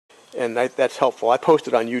and that's helpful. I post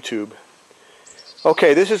it on YouTube.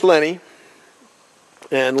 Okay, this is Lenny,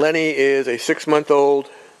 and Lenny is a 6-month-old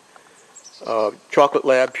chocolate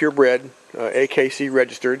lab, purebred, AKC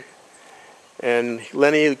registered, and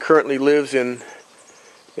Lenny currently lives in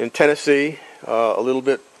Tennessee, a little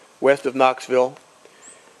bit west of Knoxville,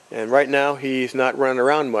 and right now he's not running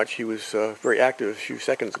around much. He was very active a few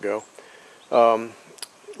seconds ago.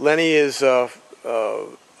 Lenny is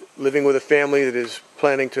living with a family that is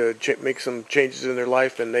planning to make some changes in their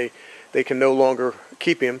life, and they can no longer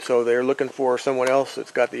keep him, so they're looking for someone else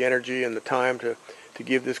that's got the energy and the time to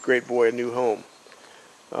give this great boy a new home.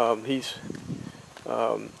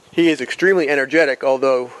 He is extremely energetic,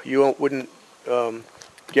 although you wouldn't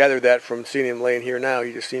gather that from seeing him laying here now.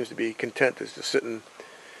 He just seems to be content just sitting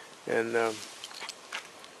and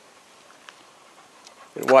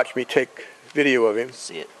watch me take video of him.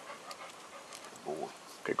 See it.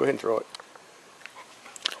 Okay, go ahead and throw it.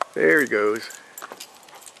 There he goes.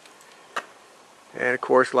 And of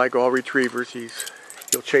course, like all retrievers,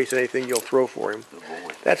 he'll chase anything you'll throw for him.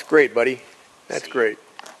 That's great, buddy. That's great.